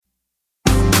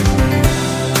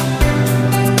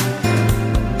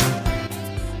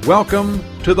Welcome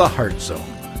to the Heart Zone,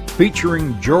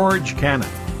 featuring George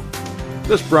Cannon.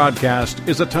 This broadcast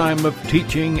is a time of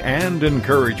teaching and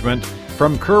encouragement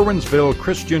from Curwensville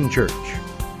Christian Church.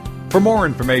 For more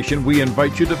information, we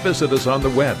invite you to visit us on the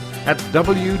web at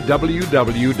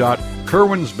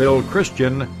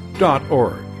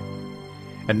www.curwensvillechristian.org.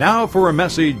 And now for a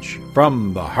message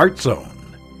from the Heart Zone.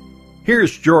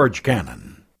 Here's George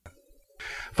Cannon.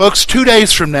 Folks, 2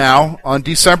 days from now, on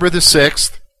December the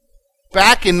 6th,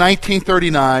 back in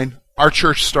 1939, our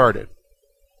church started.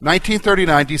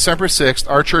 1939, December 6th,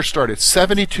 our church started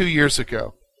 72 years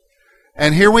ago.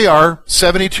 And here we are,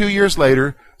 72 years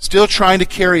later, still trying to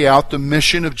carry out the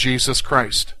mission of Jesus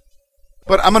Christ.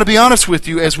 But I'm going to be honest with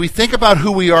you, as we think about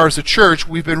who we are as a church,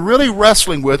 we've been really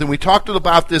wrestling with, and we talked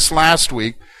about this last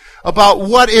week, about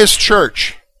what is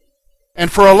church.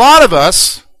 And for a lot of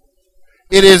us,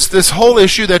 it is this whole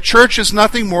issue that church is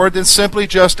nothing more than simply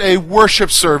just a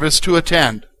worship service to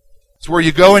attend. It's where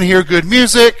you go and hear good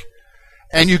music,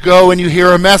 and you go and you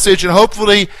hear a message, and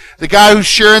hopefully the guy who's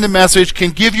sharing the message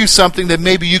can give you something that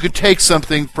maybe you could take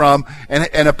something from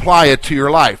and apply it to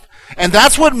your life. And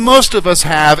that's what most of us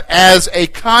have as a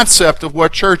concept of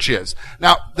what church is.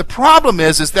 Now, the problem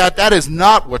is that that is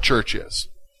not what church is.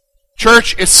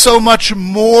 Church is so much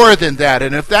more than that.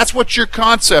 And if that's what your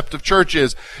concept of church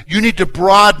is, you need to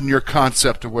broaden your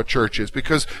concept of what church is.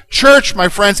 Because church, my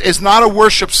friends, is not a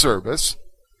worship service.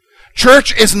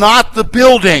 Church is not the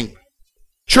building.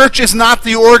 Church is not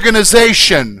the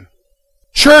organization.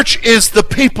 Church is the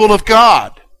people of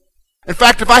God. In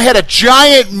fact, if I had a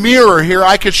giant mirror here,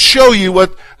 I could show you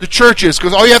what the church is.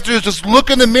 Because all you have to do is just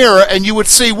look in the mirror and you would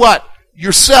see what?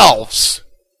 Yourselves.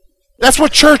 That's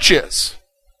what church is.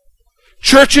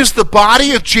 Church is the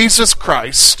body of Jesus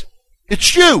Christ.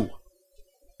 It's you.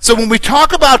 So when we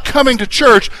talk about coming to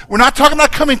church, we're not talking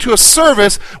about coming to a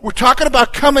service. We're talking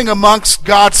about coming amongst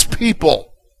God's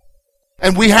people.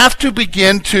 And we have to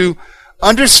begin to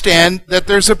understand that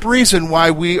there's a reason why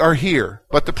we are here.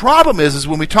 But the problem is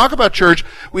when we talk about church,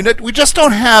 we just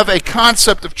don't have a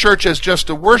concept of church as just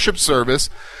a worship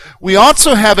service. We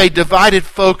also have a divided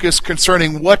focus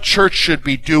concerning what church should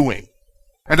be doing.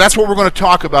 And that's what we're going to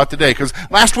talk about today. Because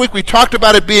last week we talked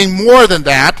about it being more than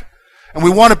that. And we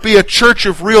want to be a church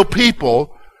of real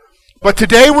people. But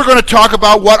today we're going to talk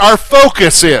about what our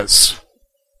focus is.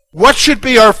 What should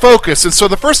be our focus? And so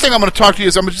the first thing I'm going to talk to you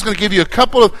is I'm just going to give you a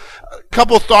couple of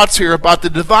thoughts here about the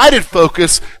divided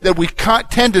focus that we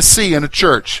tend to see in a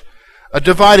church. A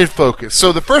divided focus.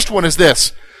 So the first one is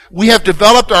this. We have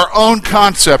developed our own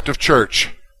concept of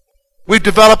church. We've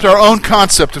developed our own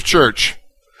concept of church.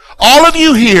 All of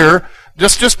you here,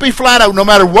 just be flat out, no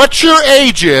matter what your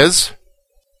age is,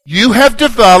 you have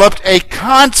developed a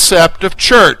concept of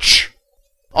church.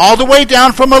 All the way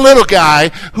down from a little guy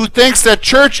who thinks that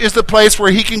church is the place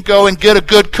where he can go and get a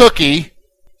good cookie,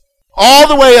 all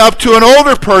the way up to an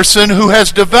older person who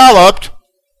has developed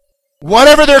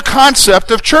whatever their concept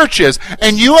of church is.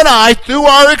 And you and I, through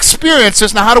our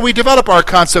experiences, now how do we develop our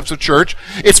concepts of church?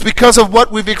 It's because of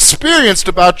what we've experienced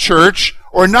about church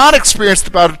or not experienced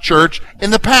about a church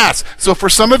in the past. So for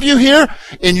some of you here,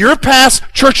 in your past,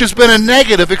 church has been a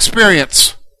negative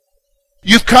experience.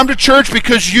 You've come to church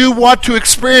because you want to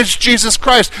experience Jesus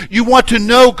Christ. You want to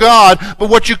know God. But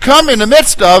what you come in the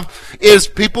midst of is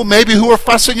people maybe who are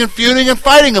fussing and feuding and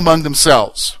fighting among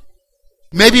themselves.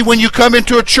 Maybe when you come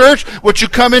into a church, what you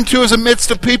come into is a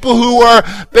midst of people who are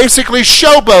basically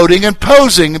showboating and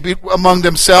posing among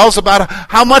themselves about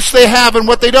how much they have and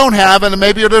what they don't have, and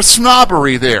maybe there's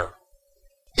snobbery there.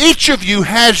 Each of you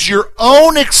has your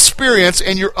own experience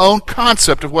and your own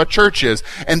concept of what church is,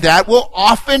 and that will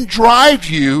often drive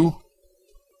you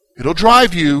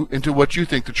into what you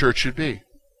think the church should be.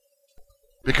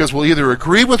 Because we'll either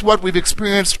agree with what we've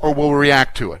experienced or we'll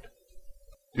react to it.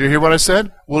 You hear what I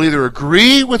said? We'll either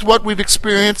agree with what we've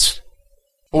experienced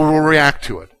or we'll react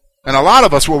to it. And a lot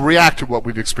of us will react to what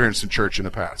we've experienced in church in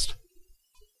the past.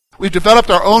 We've developed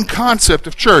our own concept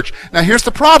of church. Now here's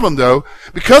the problem though.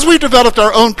 Because we've developed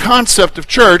our own concept of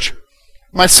church,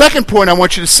 my second point I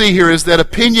want you to see here is that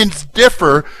opinions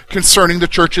differ concerning the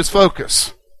church's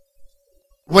focus.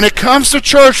 When it comes to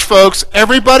church, folks,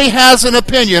 everybody has an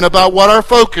opinion about what our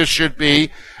focus should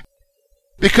be.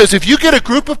 Because if you get a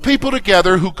group of people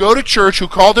together who go to church, who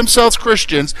call themselves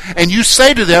Christians, and you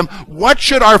say to them, what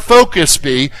should our focus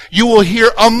be? You will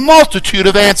hear a multitude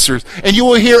of answers. And you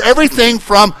will hear everything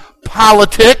from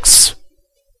politics.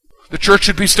 The church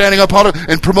should be standing up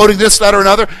and promoting this, that, or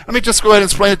another. Let me just go ahead and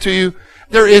explain it to you.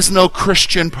 There is no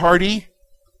Christian party.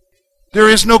 There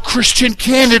is no Christian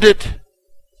candidate.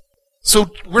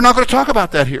 So we're not going to talk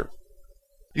about that here.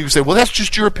 You can say, well, that's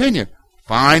just your opinion.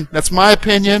 Fine, that's my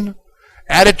opinion.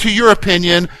 Add it to your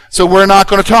opinion, so we're not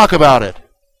going to talk about it.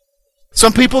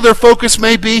 Some people, their focus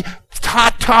may be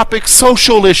hot topic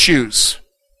social issues.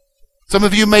 Some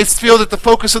of you may feel that the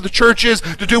focus of the church is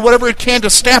to do whatever it can to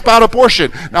stamp out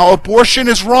abortion. Now, abortion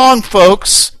is wrong,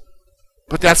 folks,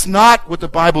 but that's not what the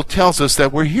Bible tells us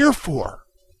that we're here for.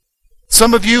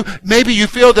 Some of you, maybe you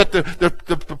feel that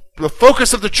the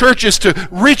focus of the church is to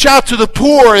reach out to the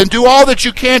poor and do all that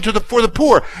you can for the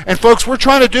poor. And folks, we're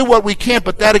trying to do what we can,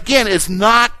 but that again is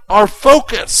not our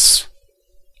focus.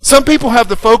 Some people have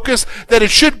the focus that it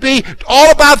should be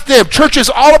all about them. Church is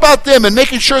all about them and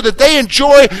making sure that they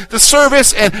enjoy the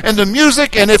service and the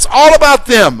music, and it's all about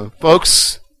them.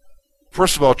 Folks,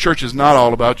 first of all, church is not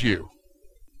all about you.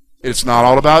 It's not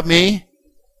all about me.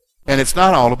 And it's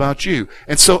not all about you.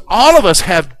 And so all of us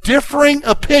have differing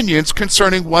opinions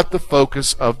concerning what the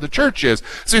focus of the church is.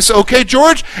 So you say, okay,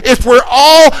 George, if we're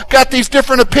all got these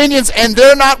different opinions and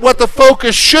they're not what the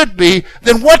focus should be,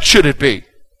 then what should it be?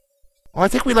 Well, I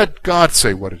think we let God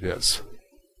say what it is.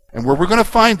 And where we're going to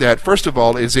find that, first of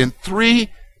all, is in 3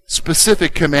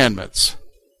 specific commandments.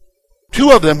 2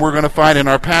 of them we're going to find in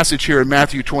our passage here in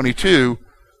Matthew 22,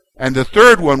 and the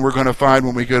third one we're going to find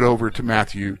when we get over to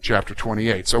Matthew chapter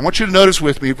 28. So I want you to notice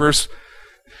with me, verse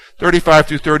 35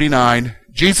 through 39,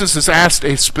 Jesus is asked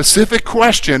a specific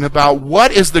question about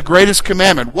what is the greatest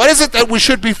commandment. What is it that we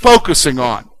should be focusing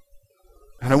on?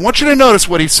 And I want you to notice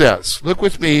what he says. Look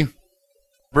with me,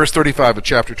 verse 35 of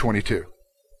chapter 22.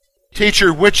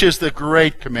 Teacher, which is the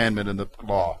great commandment in the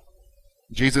law?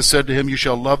 Jesus said to him, you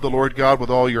shall love the Lord God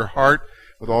with all your heart,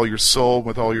 with all your soul,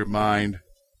 with all your mind.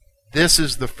 This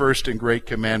is the first and great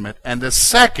commandment. And the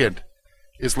second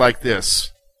is like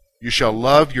this. You shall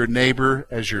love your neighbor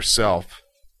as yourself.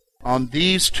 On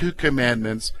these 2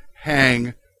 commandments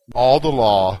hang all the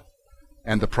law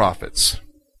and the prophets.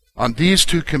 On these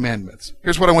 2 commandments.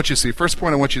 Here's what I want you to see. First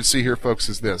point I want you to see here, folks,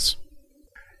 is this.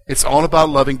 It's all about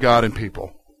loving God and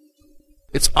people.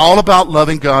 It's all about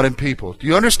loving God and people. Do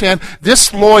you understand?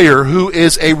 This lawyer who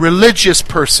is a religious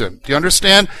person, do you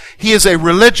understand? He is a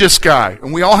religious guy,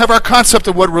 and we all have our concept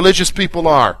of what religious people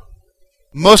are.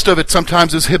 Most of it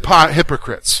sometimes is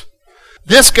hypocrites.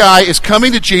 This guy is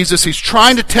coming to Jesus. He's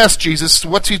trying to test Jesus.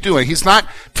 What's he doing? He's not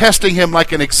testing him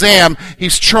like an exam.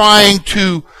 He's trying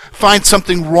to find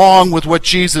something wrong with what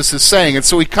Jesus is saying. And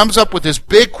so he comes up with this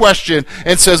big question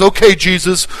and says, okay,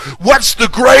 Jesus, what's the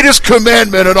greatest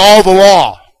commandment in all the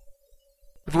law?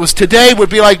 If it was today, it would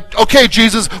be like, okay,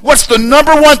 Jesus, what's the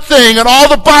number 1 thing in all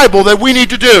the Bible that we need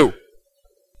to do?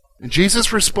 And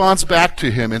Jesus responds back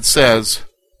to him and says,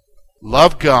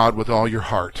 love God with all your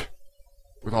heart,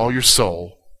 with all your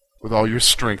soul, with all your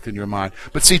strength and your mind.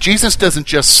 But see, Jesus doesn't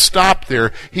just stop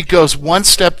there. He goes one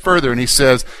step further and he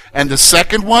says, and the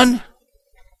second one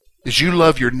is you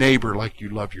love your neighbor like you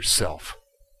love yourself.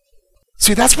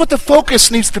 See, that's what the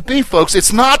focus needs to be, folks.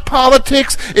 It's not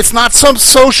politics. It's not some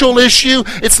social issue.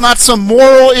 It's not some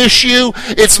moral issue.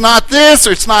 It's not this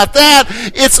or it's not that.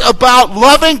 It's about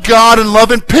loving God and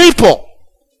loving people.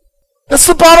 That's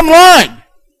the bottom line.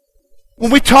 When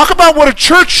we talk about what a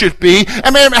church should be, I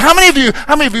mean, how many of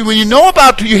you, when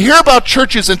you hear about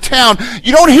churches in town,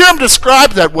 you don't hear them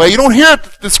described that way. You don't hear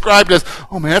it described as,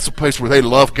 oh man, that's a place where they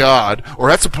love God, or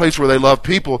that's a place where they love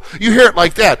people. You hear it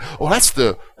like that. Oh, that's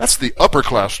the upper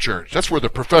class church. That's where the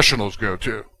professionals go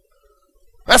to.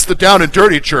 That's the down and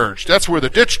dirty church. That's where the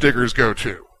ditch diggers go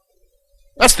to.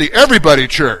 That's the everybody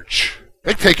church.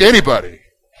 They take anybody.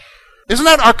 Isn't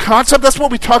that our concept? That's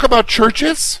what we talk about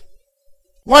churches?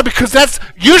 Why? Because that's,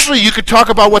 usually you could talk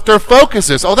about what their focus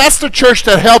is. Oh, that's the church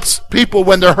that helps people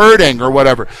when they're hurting or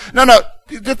whatever. No.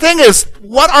 The thing is,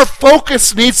 what our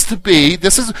focus needs to be,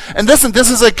 this is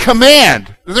a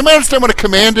command. Does anybody understand what a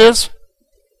command is?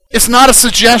 It's not a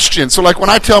suggestion. So like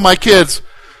when I tell my kids,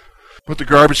 put the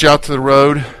garbage out to the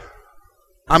road,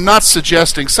 I'm not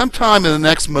suggesting sometime in the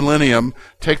next millennium,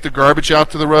 take the garbage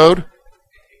out to the road.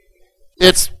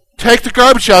 It's take the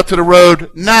garbage out to the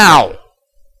road now.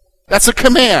 That's a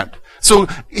command. So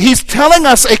he's telling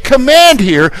us a command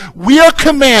here. We are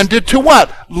commanded to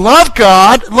what? Love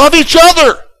God, love each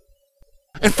other.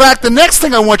 In fact, the next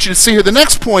thing I want you to see here, the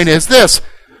next point is this.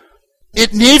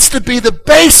 It needs to be the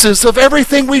basis of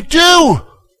everything we do.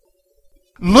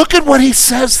 Look at what he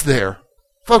says there.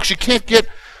 Folks,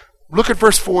 look at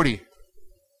verse 40.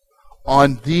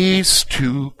 On these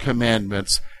 2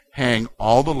 commandments hang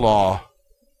all the law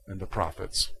and the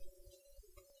prophets.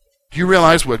 Do you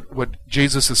realize what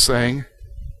Jesus is saying?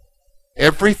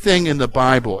 Everything in the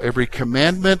Bible, every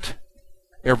commandment,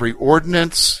 every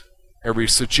ordinance, every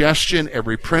suggestion,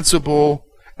 every principle,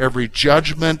 every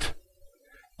judgment,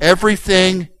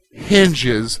 everything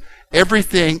hinges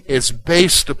everything is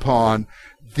based upon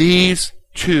these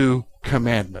two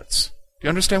commandments. Do you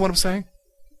understand what I'm saying?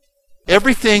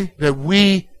 Everything that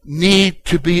we need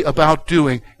to be about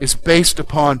doing is based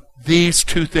upon these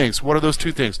two things. What are those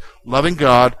two things? Loving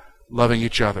God, loving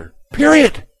each other.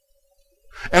 Period.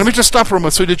 And let me just stop for a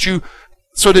moment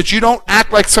so that you don't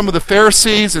act like some of the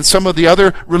Pharisees and some of the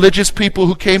other religious people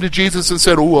who came to Jesus and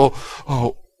said,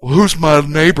 who's my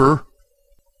neighbor?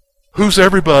 Who's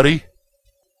everybody?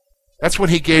 That's when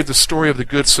he gave the story of the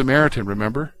Good Samaritan,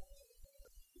 remember?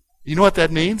 You know what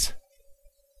that means?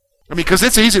 I mean, because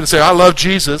it's easy to say, I love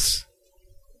Jesus.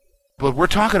 But we're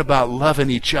talking about loving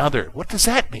each other. What does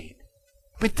that mean?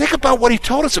 I mean, think about what he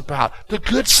told us about, the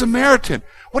Good Samaritan.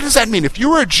 What does that mean? If you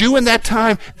were a Jew in that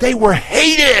time, they were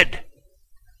hated.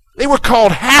 They were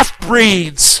called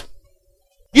half-breeds.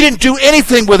 You didn't do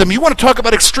anything with them. You want to talk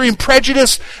about extreme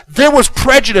prejudice? There was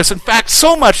prejudice. In fact,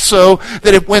 so much so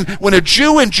that when a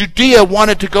Jew in Judea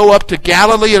wanted to go up to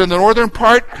Galilee and in the northern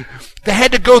part, they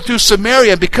had to go through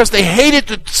Samaria. And because they hated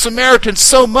the Samaritans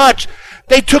so much,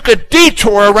 they took a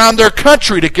detour around their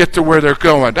country to get to where they're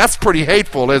going. That's pretty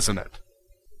hateful, isn't it?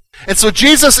 And so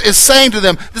Jesus is saying to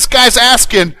them, this guy's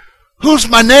asking, who's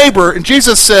my neighbor? And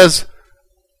Jesus says,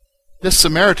 this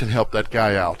Samaritan helped that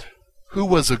guy out. Who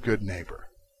was a good neighbor?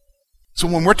 So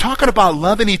when we're talking about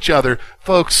loving each other,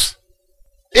 folks,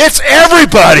 it's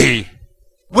everybody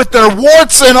with their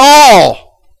warts and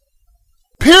all.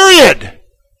 Period.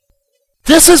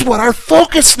 This is what our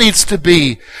focus needs to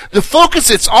be. The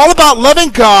focus, it's all about loving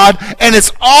God, and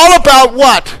it's all about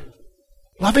what?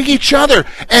 Loving each other.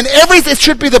 And everything, it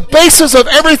should be the basis of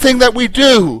everything that we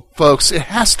do. Folks, it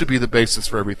has to be the basis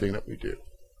for everything that we do.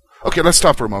 Okay, let's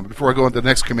stop for a moment before I go into the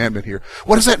next commandment here.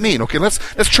 What does that mean? Okay, let's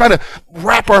try to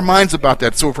wrap our minds about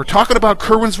that. So if we're talking about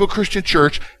Kerwinsville Christian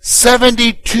Church,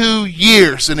 72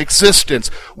 years in existence,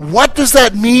 what does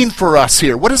that mean for us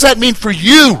here? What does that mean for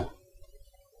you?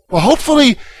 Well,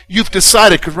 hopefully you've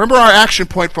decided, because remember our action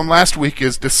point from last week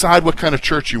is decide what kind of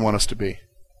church you want us to be.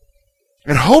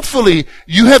 And hopefully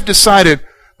you have decided,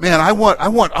 man, I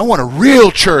want a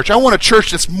real church. I want a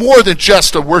church that's more than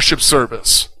just a worship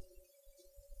service.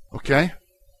 Okay?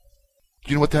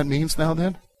 Do you know what that means now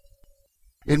then?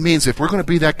 It means if we're going to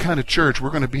be that kind of church, we're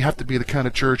going to have to be the kind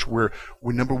of church where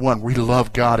number one, we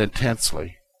love God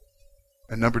intensely.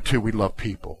 And number two, we love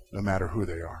people, no matter who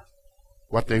they are.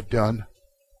 What they've done,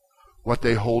 what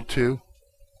they hold to.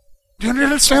 Do you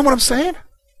understand what I'm saying?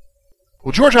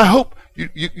 Well, George, I hope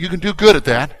you can do good at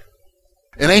that.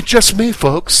 It ain't just me,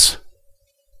 folks.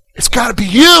 It's got to be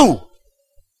you.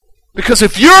 Because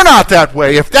if you're not that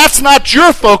way, if that's not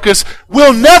your focus,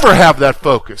 we'll never have that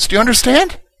focus. Do you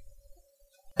understand?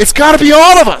 It's got to be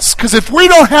all of us. Because if we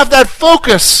don't have that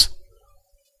focus,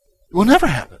 we'll never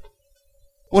have it.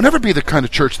 We'll never be the kind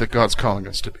of church that God's calling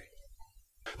us to be.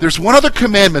 There's one other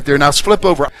commandment there. Now let's flip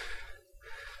over.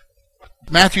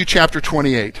 Matthew chapter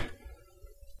 28.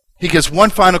 He gives one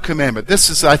final commandment. This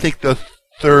is, I think, the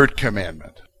third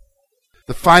commandment.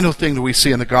 The final thing that we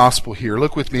see in the gospel here.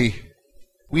 Look with me.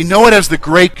 We know it as the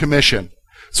Great Commission.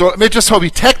 So let me just tell you,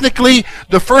 technically,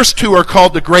 the first two are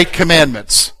called the Great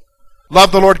Commandments.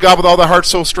 Love the Lord God with all thy heart,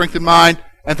 soul, strength, and mind,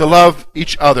 and to love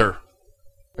each other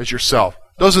as yourself.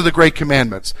 Those are the Great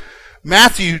Commandments.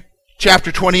 Matthew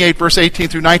chapter 28, verse 18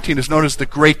 through 19 is known as the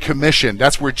Great Commission.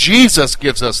 That's where Jesus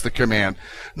gives us the command.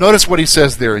 Notice what he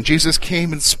says there. And Jesus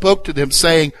came and spoke to them,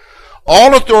 saying,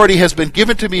 all authority has been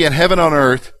given to me in heaven and on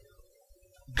earth.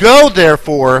 Go,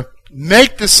 therefore,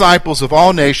 make disciples of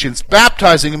all nations,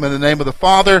 baptizing them in the name of the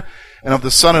Father and of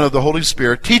the Son and of the Holy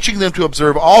Spirit, teaching them to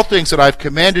observe all things that I have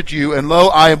commanded you, and lo,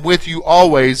 I am with you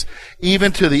always,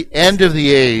 even to the end of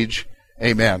the age.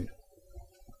 Amen.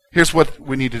 Here's what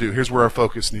we need to do. Here's where our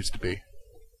focus needs to be.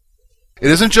 It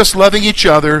isn't just loving each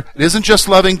other. It isn't just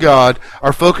loving God.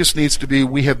 Our focus needs to be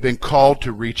we have been called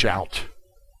to reach out.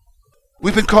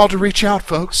 We've been called to reach out,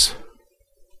 folks.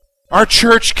 Our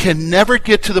church can never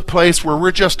get to the place where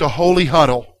we're just a holy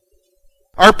huddle.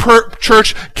 Our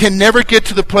church can never get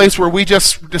to the place where we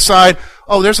just decide,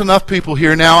 oh, there's enough people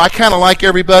here now. I kind of like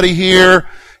everybody here.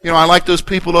 You know, I like those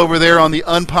people over there on the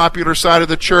unpopular side of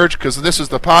the church because this is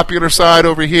the popular side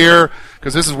over here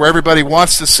because this is where everybody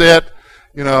wants to sit.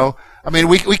 You know, I mean,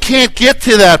 we can't get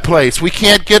to that place. We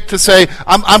can't get to say,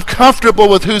 I'm comfortable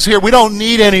with who's here. We don't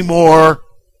need any more.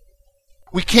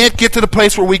 We can't get to the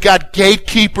place where we got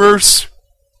gatekeepers.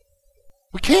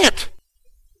 We can't.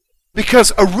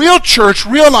 Because a real church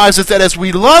realizes that as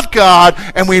we love God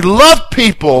and we love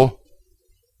people,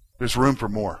 there's room for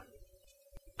more.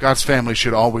 God's family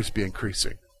should always be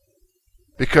increasing.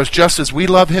 Because just as we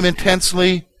love Him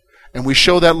intensely, and we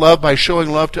show that love by showing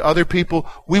love to other people,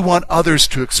 we want others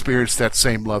to experience that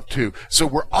same love too. So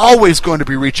we're always going to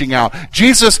be reaching out.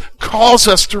 Jesus calls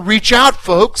us to reach out,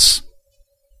 folks.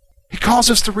 He calls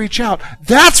us to reach out.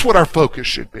 That's what our focus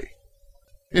should be.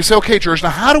 You say, okay, George, now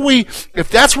how do we, if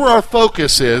that's where our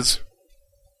focus is,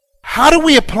 how do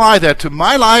we apply that to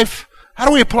my life? How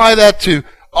do we apply that to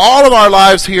all of our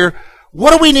lives here?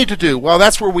 What do we need to do? Well,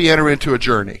 that's where we enter into a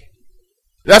journey.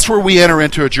 That's where we enter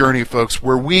into a journey, folks,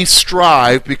 where we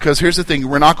strive, because here's the thing,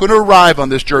 we're not going to arrive on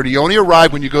this journey. You only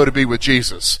arrive when you go to be with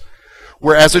Jesus.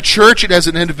 Where as a church and as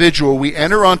an individual, we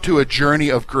enter onto a journey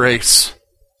of grace.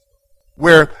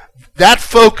 Where that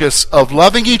focus of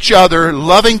loving each other,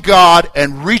 loving God,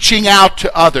 and reaching out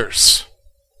to others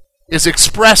is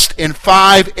expressed in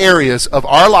 5 areas of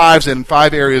our lives and in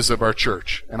 5 areas of our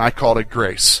church. And I call it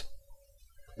grace.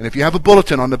 And if you have a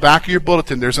bulletin, on the back of your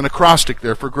bulletin, there's an acrostic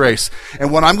there for grace.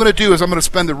 And what I'm going to do is I'm going to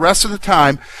spend the rest of the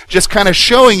time just kind of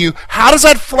showing you how does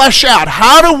that flesh out?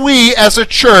 How do we as a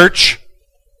church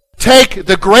take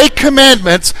the great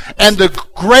commandments and the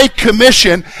great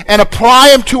commission and apply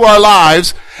them to our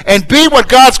lives and be what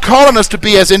God's calling us to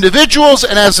be as individuals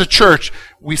and as a church?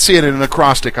 We see it in an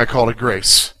acrostic. I call it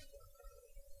grace.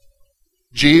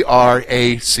 Grace.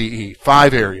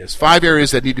 5 areas. 5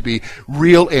 areas that need to be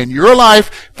real in your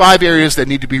life. 5 areas that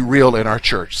need to be real in our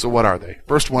church. So what are they?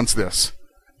 First one's this.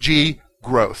 G,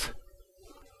 growth.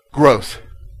 Growth.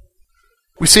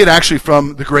 We see it actually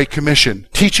from the Great Commission.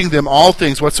 Teaching them all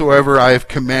things whatsoever I have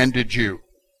commanded you.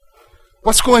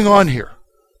 What's going on here?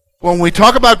 Well, when we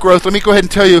talk about growth, let me go ahead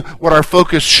and tell you what our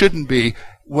focus shouldn't be.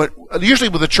 Usually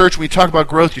with the church, when you talk about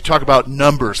growth, you talk about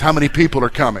numbers. How many people are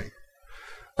coming?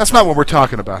 That's not what we're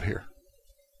talking about here.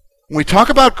 When we talk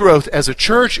about growth as a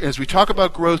church, as we talk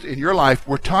about growth in your life,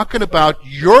 we're talking about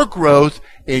your growth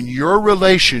in your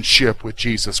relationship with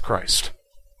Jesus Christ.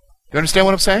 You understand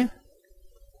what I'm saying?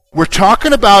 We're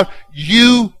talking about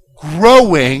you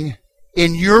growing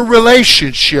in your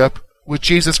relationship with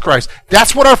Jesus Christ.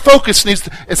 That's what our focus needs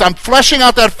to, as I'm fleshing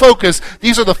out that focus,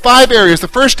 these are the 5 areas. The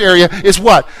first area is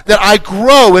what? That I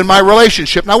grow in my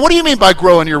relationship. Now, what do you mean by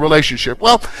grow in your relationship?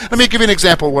 Well, let me give you an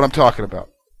example of what I'm talking about.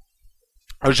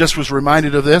 I was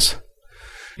reminded of this.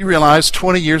 You realize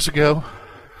 20 years ago,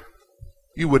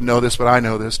 you wouldn't know this, but I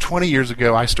know this. 20 years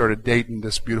ago, I started dating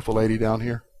this beautiful lady down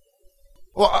here.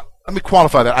 Well, let me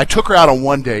qualify that. I took her out on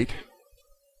one date.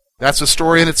 That's a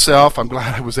story in itself. I'm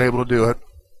glad I was able to do it.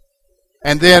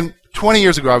 And then 20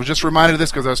 years ago, I was just reminded of this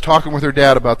because I was talking with her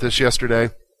dad about this yesterday.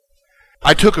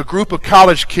 I took a group of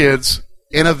college kids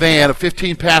in a van, a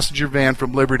 15-passenger van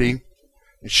from Liberty,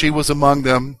 and she was among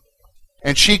them.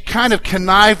 And she kind of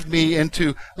connived me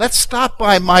into, let's stop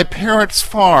by my parents'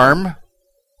 farm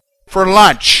for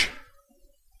lunch.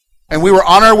 And we were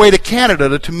on our way to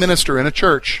Canada to minister in a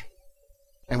church.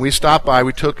 And we stopped by.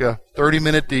 We took a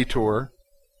 30-minute detour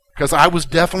because I was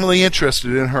definitely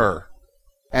interested in her.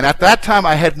 And at that time,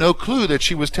 I had no clue that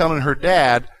she was telling her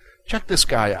dad, check this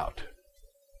guy out.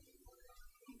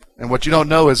 And what you don't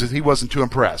know is that he wasn't too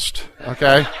impressed.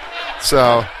 Okay?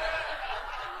 So,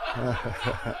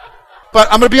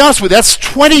 but I'm going to be honest with you, that's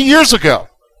 20 years ago.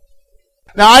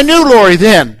 Now, I knew Lori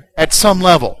then at some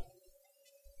level.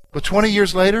 But 20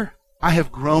 years later, I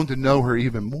have grown to know her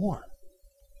even more.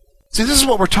 See, this is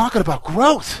what we're talking about,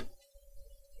 growth.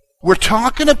 We're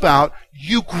talking about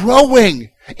you growing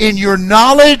in your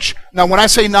knowledge. Now, when I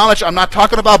say knowledge, I'm not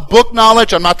talking about book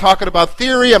knowledge. I'm not talking about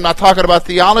theory. I'm not talking about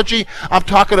theology. I'm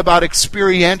talking about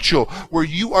experiential, where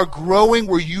you are growing,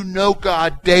 where you know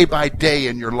God day by day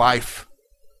in your life.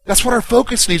 That's what our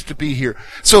focus needs to be here.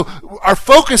 So our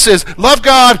focus is love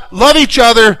God, love each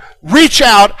other, reach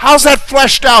out. How's that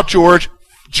fleshed out, George?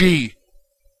 G,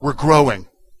 we're growing.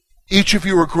 Each of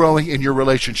you are growing in your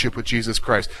relationship with Jesus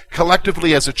Christ.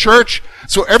 Collectively as a church.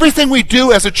 So everything we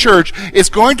do as a church is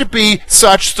going to be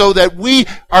such so that we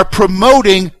are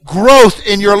promoting growth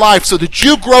in your life so that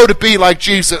you grow to be like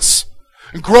Jesus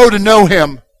and grow to know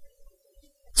Him.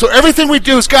 So everything we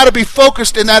do has got to be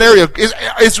focused in that area.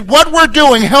 Is what we're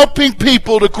doing helping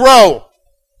people to grow,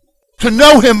 to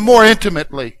know Him more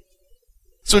intimately?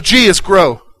 So G is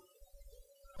grow.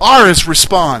 R is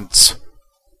response.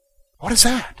 What is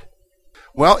that?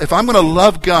 Well, if I'm going to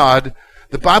love God,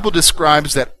 the Bible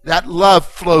describes that love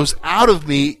flows out of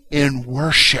me in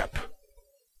worship.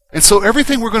 And so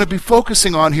everything we're going to be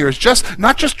focusing on here is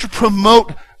not just to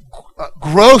promote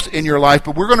growth in your life,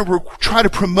 but we're going to try to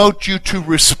promote you to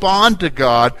respond to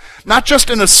God, not just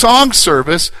in a song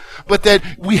service, but that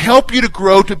we help you to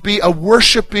grow to be a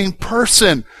worshiping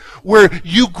person, where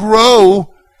you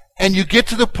grow and you get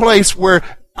to the place where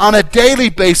on a daily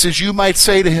basis, you might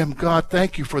say to Him, God,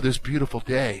 thank you for this beautiful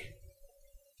day.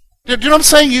 Do you know what I'm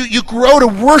saying? You grow to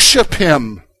worship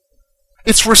Him.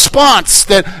 It's response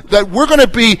that we're going to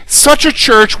be such a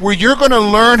church where you're going to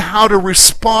learn how to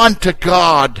respond to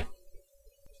God.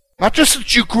 Not just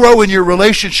that you grow in your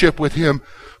relationship with Him,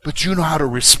 but you know how to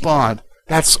respond.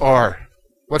 That's R.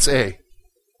 What's A?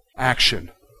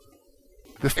 Action.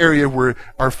 The area where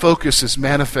our focus is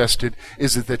manifested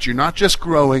is that you're not just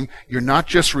growing, you're not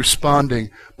just responding,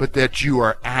 but that you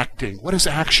are acting. What is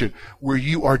action? Where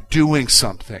you are doing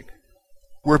something.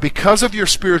 Where because of your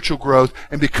spiritual growth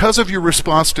and because of your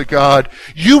response to God,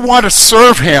 you want to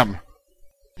serve Him.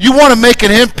 You want to make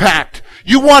an impact.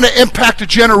 You want to impact a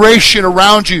generation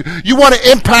around you. You want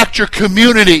to impact your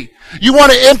community. You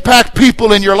want to impact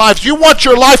people in your lives. You want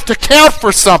your life to count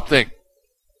for something.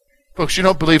 Folks, you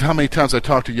don't believe how many times I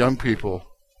talk to young people,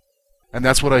 and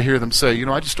that's what I hear them say.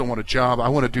 I just don't want a job. I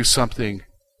want to do something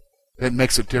that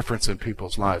makes a difference in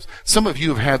people's lives. Some of you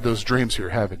have had those dreams here,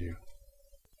 haven't you?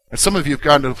 And some of you have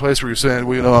gotten to the place where you're saying,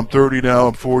 well, I'm 30 now,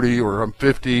 I'm 40, or I'm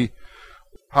 50.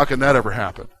 How can that ever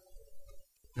happen?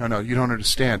 No, you don't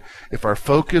understand. If our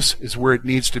focus is where it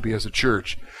needs to be as a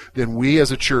church, then we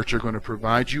as a church are going to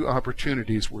provide you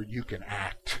opportunities where you can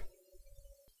act,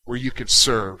 where you can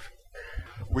serve,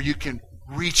 where you can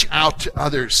reach out to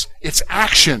others. It's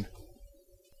action.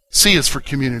 C is for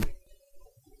community.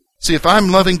 See, if I'm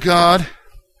loving God,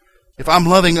 if I'm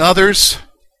loving others,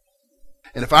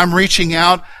 and if I'm reaching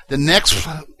out, the next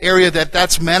area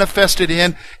that's manifested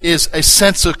in is a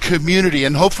sense of community.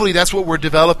 And hopefully that's what we're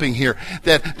developing here.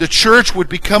 That the church would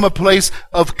become a place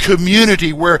of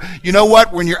community where, you know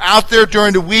what, when you're out there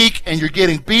during the week and you're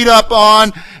getting beat up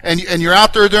on, and you're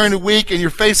out there during the week and you're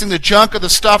facing the junk of the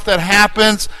stuff that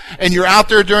happens, and you're out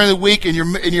there during the week and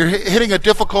you're hitting a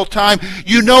difficult time,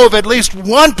 you know of at least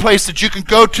one place that you can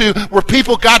go to where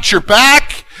people got your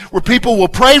back, where people will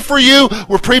pray for you,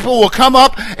 where people will come up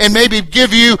and maybe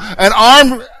give you an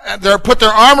arm, put their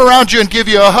arm around you and give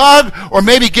you a hug, or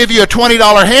maybe give you a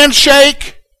 $20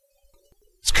 handshake.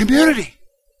 It's community.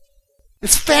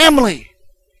 It's family.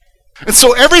 And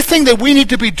so everything that we need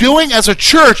to be doing as a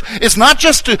church is not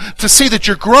just to see that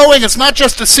you're growing. It's not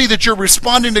just to see that you're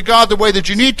responding to God the way that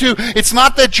you need to. It's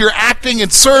not that you're acting in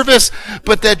service,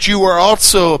 but that you are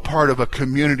also a part of a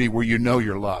community where you know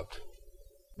you're loved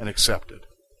and accepted.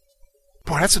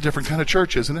 Boy, that's a different kind of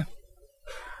church, isn't it?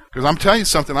 Because I'm telling you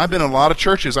something, I've been in a lot of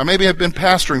churches. I maybe have been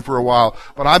pastoring for a while,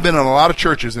 but I've been in a lot of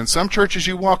churches. And some churches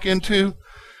you walk into,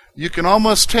 you can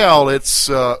almost tell it's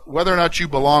whether or not you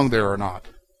belong there or not.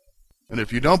 And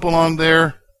if you don't belong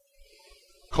there,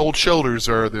 cold shoulders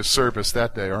are the service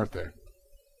that day, aren't they?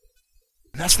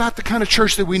 That's not the kind of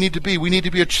church that we need to be. We need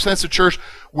to be a sense of church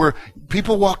where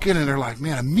people walk in and they're like,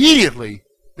 man, immediately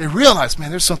they realize,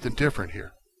 man, there's something different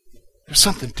here. There's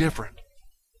something different.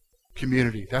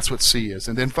 Community. That's what C is.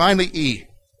 And then finally E,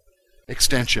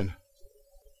 extension.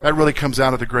 That really comes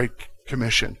out of the Great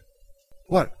Commission.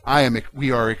 What?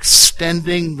 We are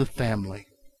extending the family.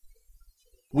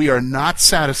 We are not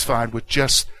satisfied with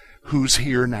just who's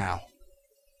here now.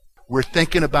 We're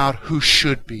thinking about who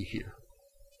should be here.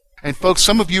 And folks,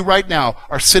 some of you right now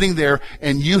are sitting there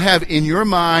and you have in your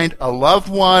mind a loved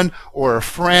one or a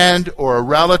friend or a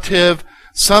relative,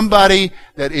 somebody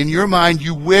that in your mind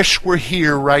you wish were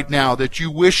here right now, that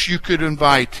you wish you could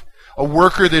invite, a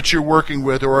worker that you're working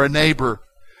with or a neighbor.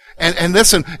 And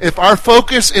listen, if our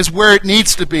focus is where it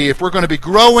needs to be, if we're going to be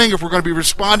growing, if we're going to be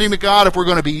responding to God, if we're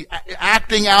going to be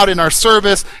acting out in our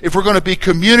service, if we're going to be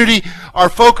community, our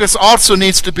focus also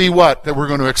needs to be what? That we're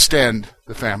going to extend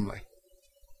the family.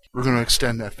 We're going to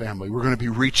extend that family. We're going to be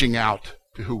reaching out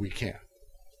to who we can.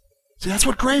 See, that's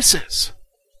what grace is.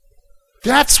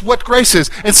 That's what grace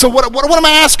is. And so what am I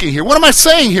asking here? What am I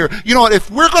saying here? You know what? If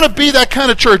we're going to be that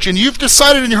kind of church and you've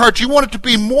decided in your heart you want it to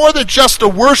be more than just a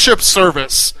worship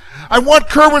service. I want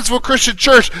Kerwinsville Christian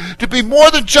Church to be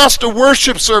more than just a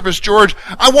worship service, George.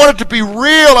 I want it to be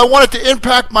real. I want it to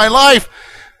impact my life.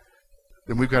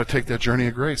 Then we've got to take that journey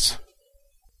of grace.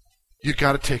 You've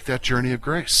got to take that journey of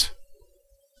grace.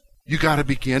 You got to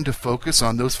begin to focus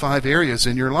on those 5 areas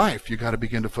in your life. You got to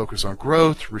begin to focus on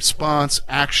growth, response,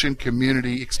 action,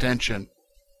 community, extension.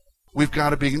 We've got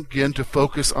to begin to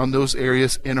focus on those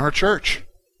areas in our church.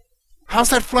 How's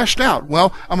that fleshed out?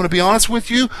 Well, I'm going to be honest with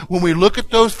you. When we look at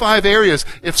those 5 areas,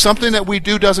 if something that we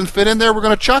do doesn't fit in there, we're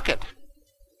going to chuck it.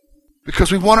 Because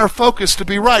we want our focus to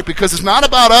be right. Because it's not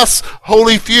about us,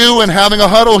 holy few, and having a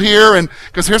huddle here. And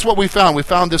because here's what we found. We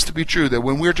found this to be true. That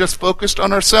when we're just focused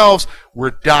on ourselves,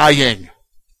 we're dying.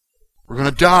 We're going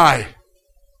to die.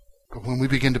 But when we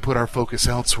begin to put our focus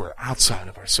elsewhere, outside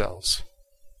of ourselves,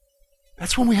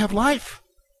 that's when we have life.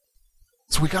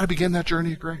 So we got to begin that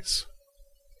journey of grace.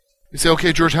 You say,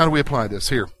 okay, George, how do we apply this?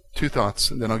 Here, 2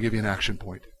 thoughts, and then I'll give you an action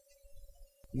point.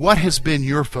 What has been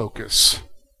your focus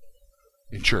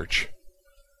in church?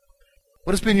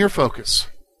 What has been your focus?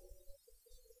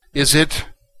 Is it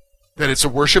that it's a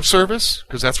worship service,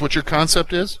 because that's what your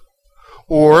concept is?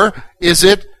 Or is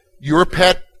it your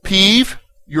pet peeve,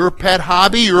 your pet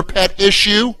hobby, your pet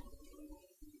issue?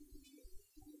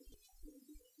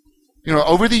 You know,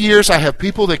 over the years, I have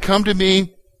people that come to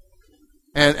me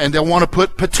and they'll want to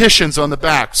put petitions on the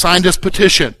back. Sign this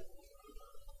petition.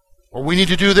 Or we need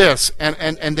to do this.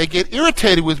 And they get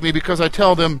irritated with me because I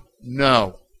tell them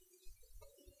no.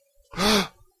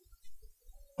 Well,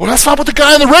 that's not what the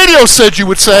guy on the radio said you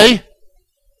would say.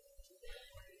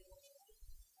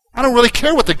 I don't really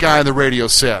care what the guy on the radio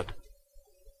said.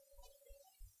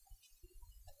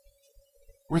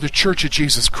 We're the Church of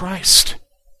Jesus Christ.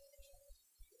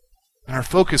 And our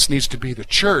focus needs to be the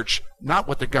church, not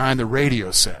what the guy on the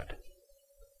radio said.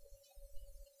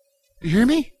 You hear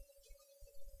me?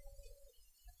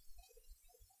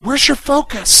 Where's your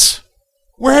focus?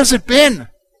 Where has it been?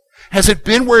 Has it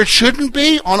been where it shouldn't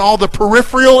be, on all the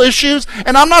peripheral issues?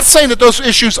 And I'm not saying that those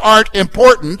issues aren't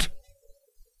important.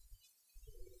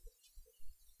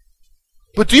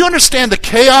 But do you understand the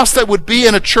chaos that would be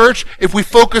in a church if we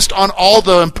focused on all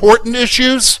the important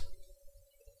issues?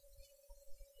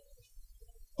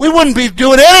 We wouldn't be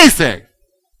doing anything.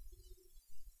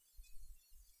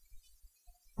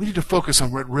 We need to focus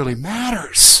on what really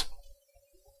matters.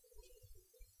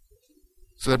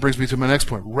 So that brings me to my next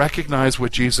point. Recognize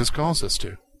what Jesus calls us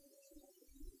to.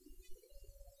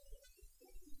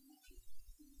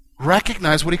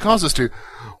 Recognize what he calls us to.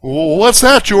 Well, what's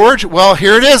that, George? Well,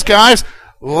 here it is, guys.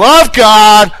 Love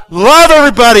God, love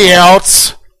everybody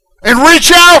else, and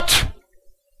reach out.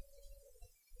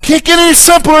 Can't get any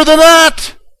simpler than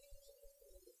that.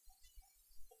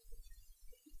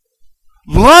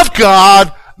 Love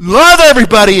God, love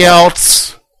everybody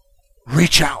else,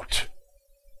 reach out.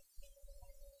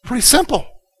 Pretty simple.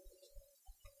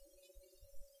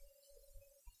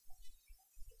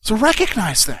 So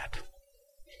recognize that.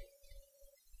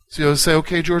 So you'll say,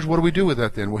 okay, George, what do we do with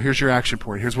that then? Well, here's your action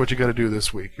point. Here's what you got to do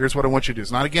this week. Here's what I want you to do.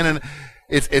 It's not again,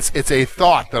 it's a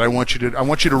thought that I want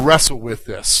you to wrestle with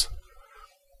this.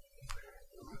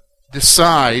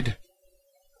 Decide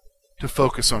to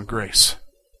focus on grace.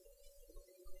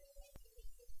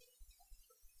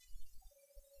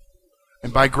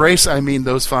 And by grace, I mean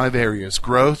those 5 areas: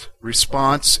 growth,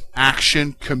 response,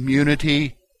 action,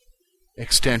 community,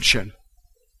 extension.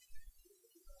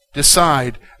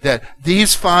 Decide that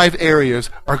these 5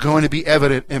 areas are going to be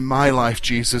evident in my life,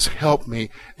 Jesus. Help me.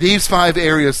 These 5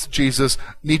 areas, Jesus,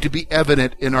 need to be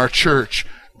evident in our church: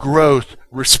 growth,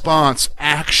 response,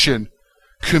 action,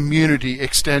 community,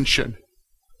 extension.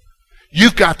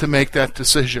 You've got to make that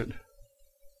decision.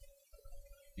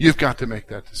 You've got to make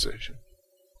that decision.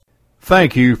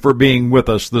 Thank you for being with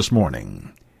us this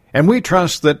morning. And we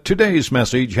trust that today's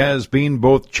message has been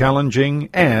both challenging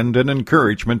and an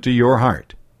encouragement to your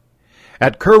heart.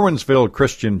 At Curwensville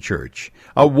Christian Church,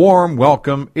 a warm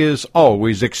welcome is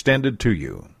always extended to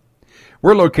you.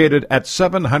 We're located at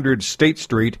 700 State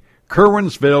Street,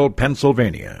 Curwensville,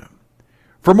 Pennsylvania.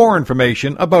 For more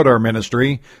information about our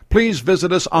ministry, please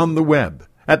visit us on the web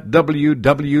at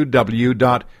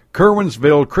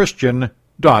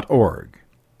www.curwensvillechristian.org.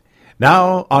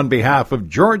 Now, on behalf of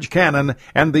George Cannon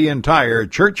and the entire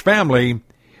church family,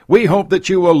 we hope that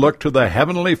you will look to the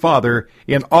Heavenly Father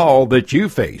in all that you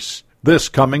face this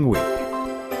coming week.